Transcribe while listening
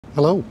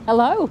Hello.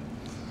 Hello.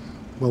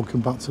 Welcome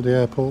back to the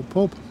airport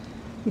pub.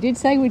 We did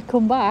say we'd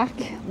come back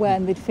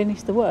when they'd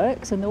finished the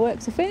works, and the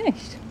works are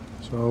finished.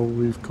 So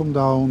we've come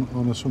down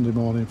on a Sunday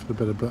morning for a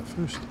bit of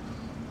breakfast,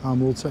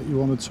 and we'll take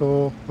you on a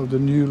tour of the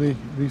newly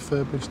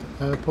refurbished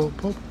airport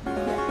pub.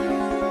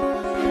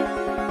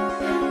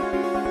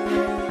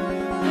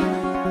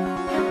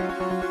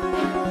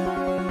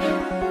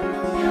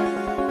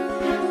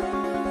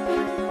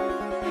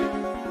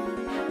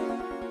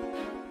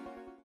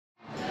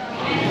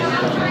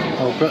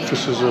 Our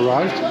breakfast has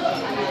arrived.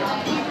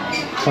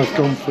 I've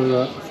gone for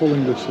a full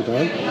English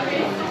today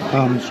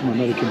and some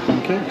American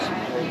pancakes.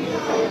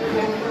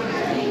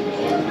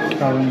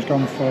 Karen's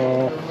gone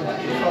for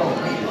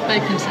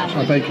Bacon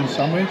sandwich. a bacon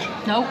sandwich.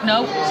 No,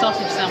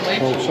 sausage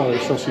sandwich. Oh, sorry,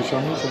 sausage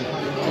sandwich.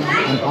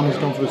 And Hannah's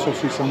gone for the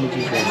sausage sandwich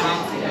as well.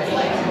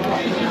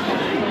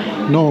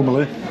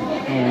 Normally,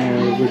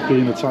 with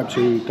being a type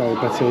 2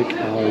 diabetic,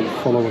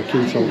 I follow a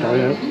keto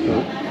diet,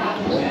 but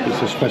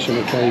it's a special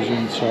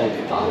occasion, so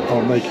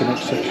I'll make an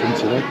exception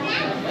today.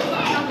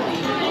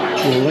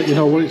 We'll let you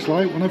know what it's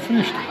like when I've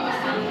finished.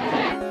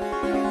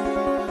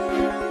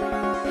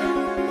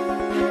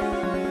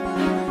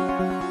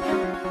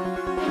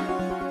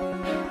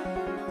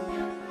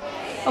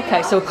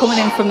 Okay, so we're coming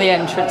in from the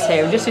entrance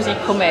here, and just as you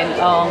come in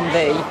on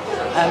the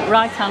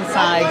right hand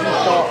side,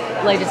 you've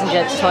got ladies and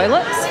gents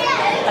toilets,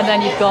 and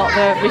then you've got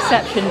the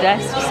reception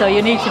desk, so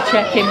you need to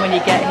check in when you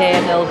get here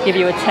and they'll give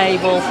you a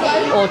table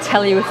or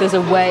tell you if there's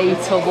a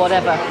wait or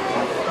whatever.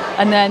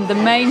 And then the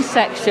main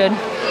section,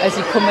 as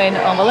you come in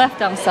on the left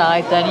hand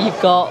side, then you've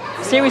got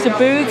a series of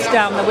booths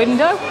down the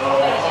window,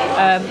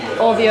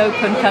 all the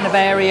open kind of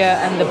area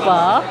and the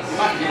bar.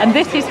 And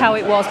this is how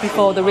it was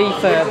before the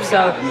refurb.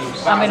 So,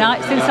 I mean,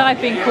 since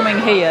I've been coming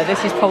here,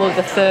 this is probably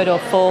the third or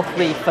fourth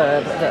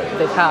refurb that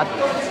they've had.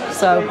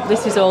 So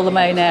this is all the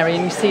main area,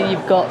 and you see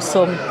you've got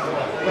some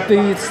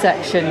booth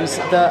sections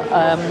that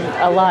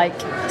are like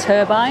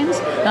turbines.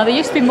 Now there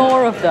used to be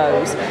more of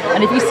those,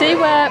 and if you see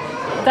where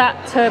that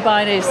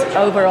turbine is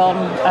over on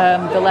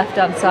the left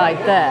hand side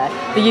there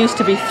used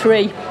to be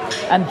 3,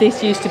 and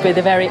this used to be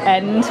the very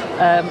end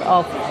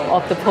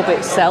of the pub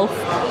itself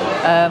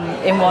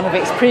in one of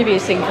its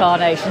previous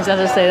incarnations. As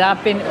I said,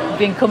 I've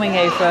been coming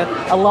here for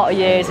a lot of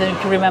years and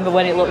can remember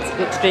when it looked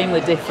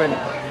extremely different.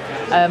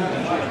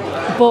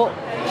 But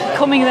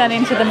coming then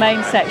into the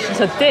main section,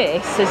 so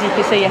this, as you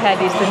can see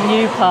ahead, is the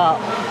new part.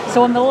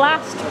 So on the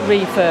last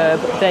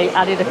refurb, they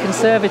added a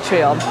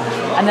conservatory on,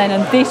 and then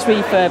on this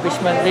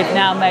refurbishment, they've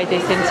now made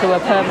this into a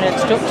permanent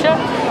structure.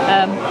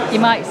 You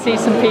might see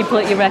some people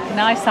that you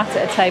recognise sat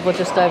at a table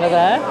just over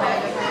there.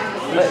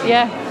 But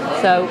yeah,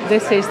 so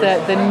this is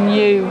the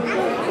new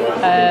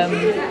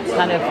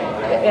kind of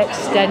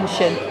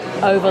extension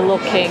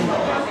overlooking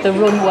the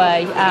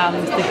runway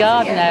and the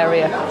garden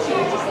area.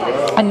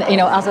 And you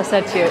know, as I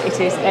said to you, it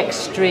is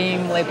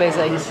extremely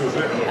busy.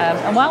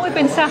 And while we've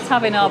been sat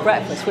having our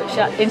breakfast, which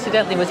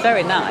incidentally was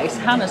very nice,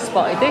 Hannah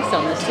spotted this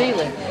on the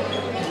ceiling.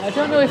 I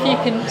don't know if you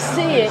can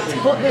see it,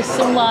 but there's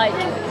some like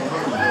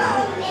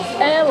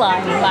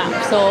airline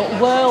maps or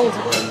world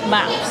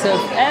maps of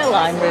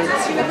airline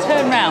routes. If you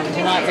turn round,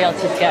 you might be able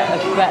to get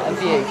a better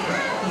view.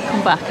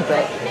 Come back a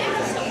bit.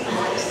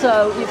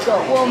 So you've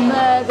got one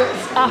there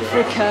that's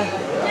Africa,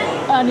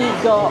 and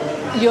you've got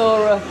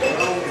Europe.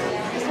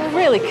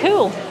 Really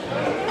cool.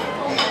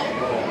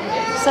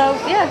 So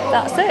yeah,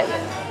 that's it.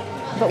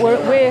 But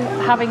we're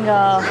having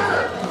our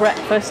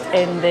breakfast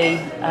in the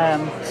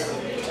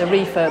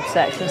refurb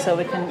section, so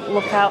we can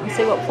look out and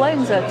see what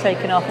planes are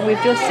taking off. And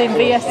we've just seen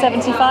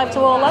VS75 to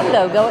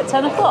Orlando go at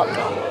 10 o'clock.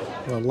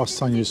 Well, last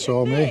time you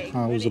saw me,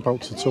 I was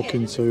about to tuck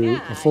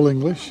into a full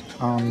English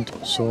and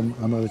some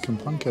American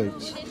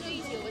pancakes.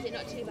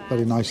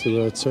 Very nicely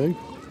there too.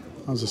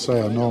 As I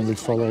say, I normally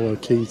follow a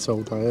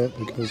keto diet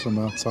because I'm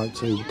a type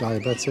 2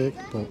 diabetic,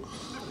 but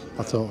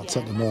I thought I'd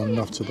take the morning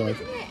off today,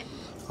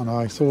 and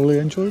I thoroughly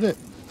enjoyed it.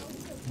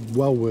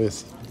 Well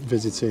worth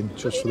visiting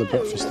just for the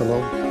breakfast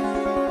alone.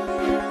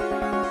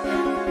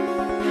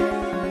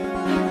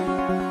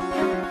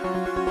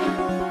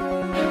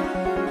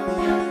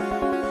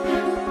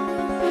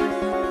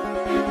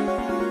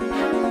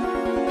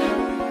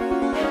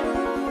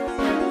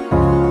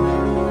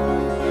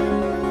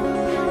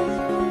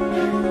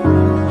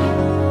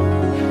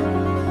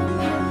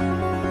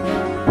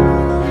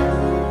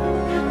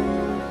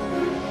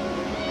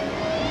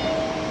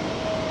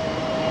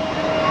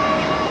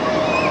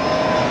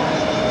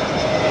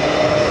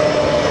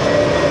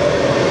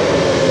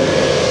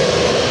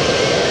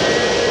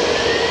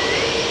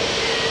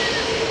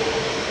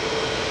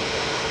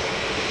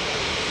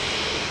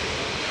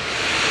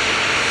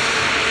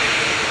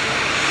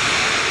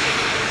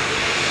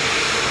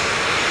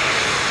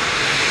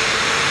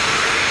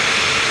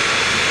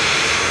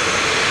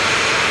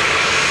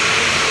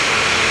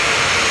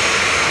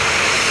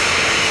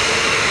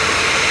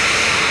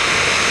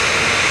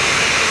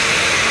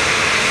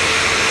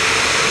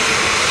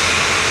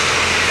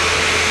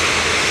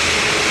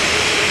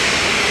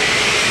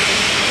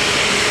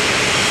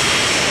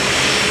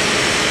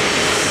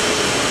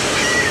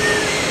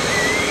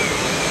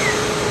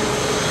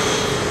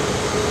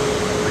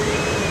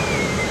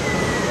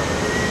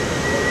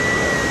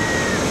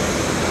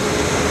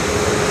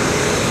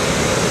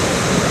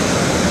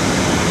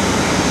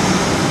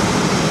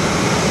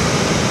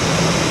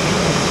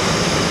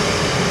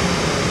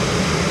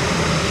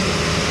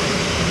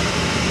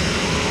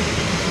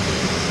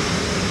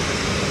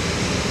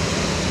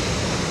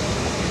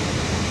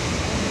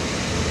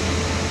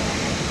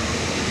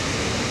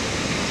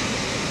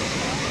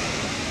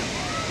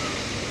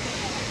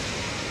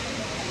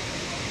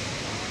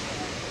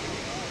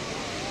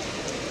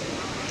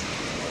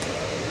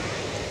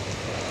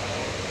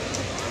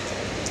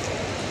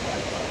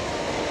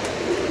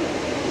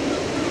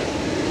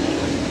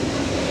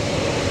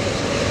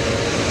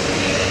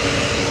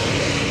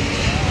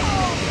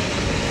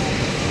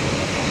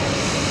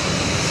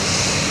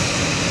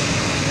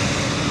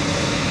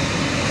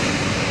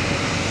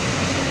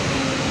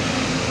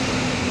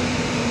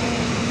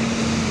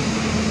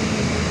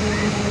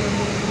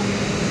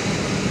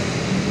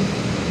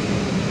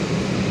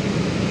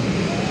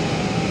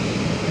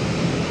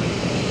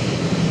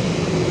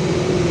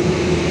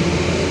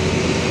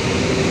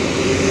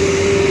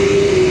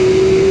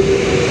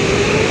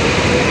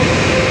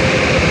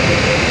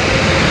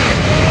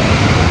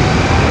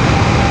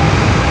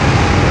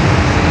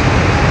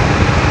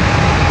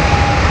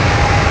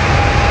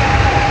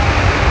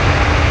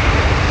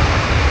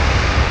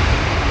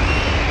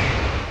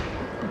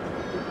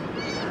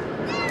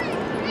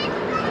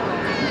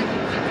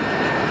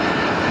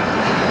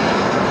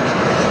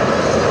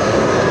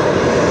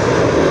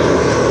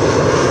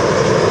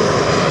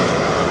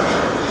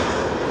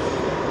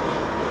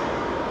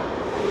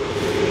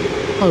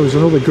 That was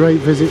another great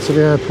visit to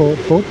the airport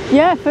pub.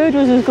 Yeah, food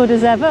was as good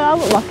as ever. I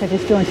look like a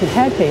disjointed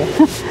head here.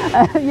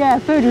 Yeah,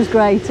 food was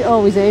great, it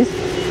always is.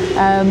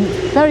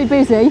 Very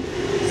busy,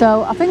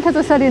 so I think, as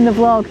I said in the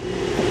vlog,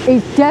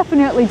 it's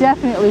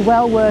definitely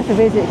well worth a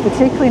visit,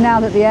 particularly now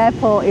that the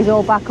airport is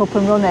all back up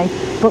and running.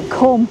 But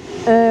come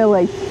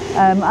early.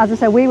 As I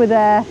said, we were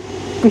there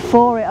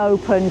before it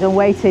opened and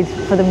waited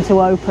for them to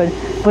open,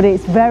 but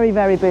it's very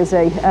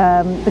busy.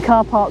 The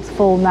car park's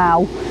full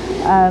now,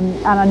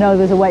 and I know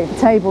there's a wait for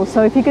tables,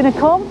 so if you're going to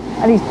come,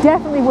 and it's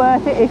definitely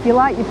worth it if you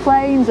like your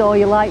planes or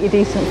you like your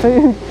decent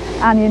food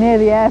and you're near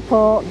the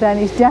airport, then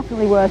it's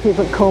definitely worth it,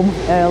 but come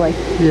early.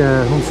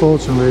 Yeah,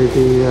 unfortunately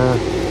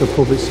the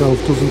pub itself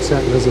doesn't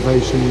take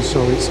reservations,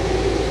 so it's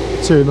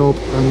turn up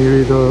and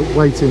you either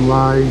wait in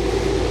line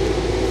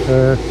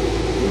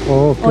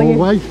or go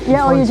away.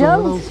 Yeah, or you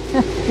don't.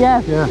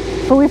 Yeah.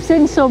 But we've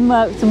seen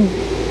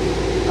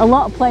a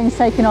lot of planes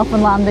taking off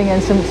and landing,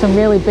 and some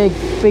really big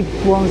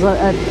ones, like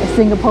a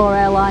Singapore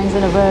Airlines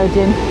and a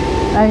Virgin.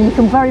 And you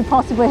can very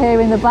possibly hear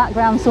in the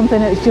background something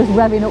that's just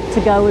revving up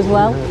to go as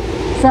well.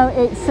 Yeah. So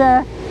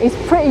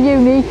it's pretty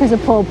unique as a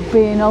pub,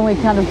 being only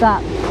kind of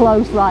that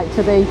close, right,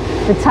 to the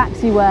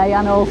taxiway,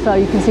 and also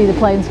you can see the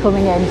planes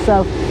coming in.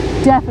 So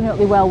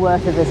definitely well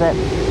worth a visit.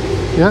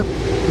 Yeah,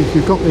 if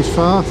you've got this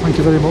far, thank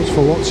you very much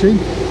for watching.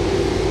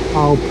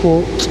 I'll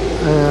put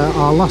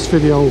our last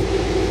video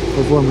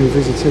of when we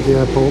visited the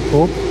airport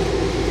pub.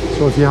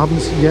 So if you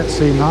haven't yet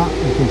seen that,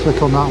 you can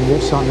click on that and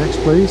watch that next,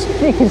 please.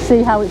 You can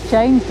see how it's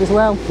changed as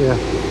well. Yeah.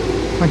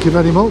 Thank you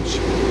very much.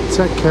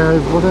 Take care,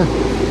 everybody,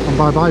 and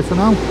bye-bye for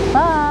now.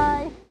 Bye.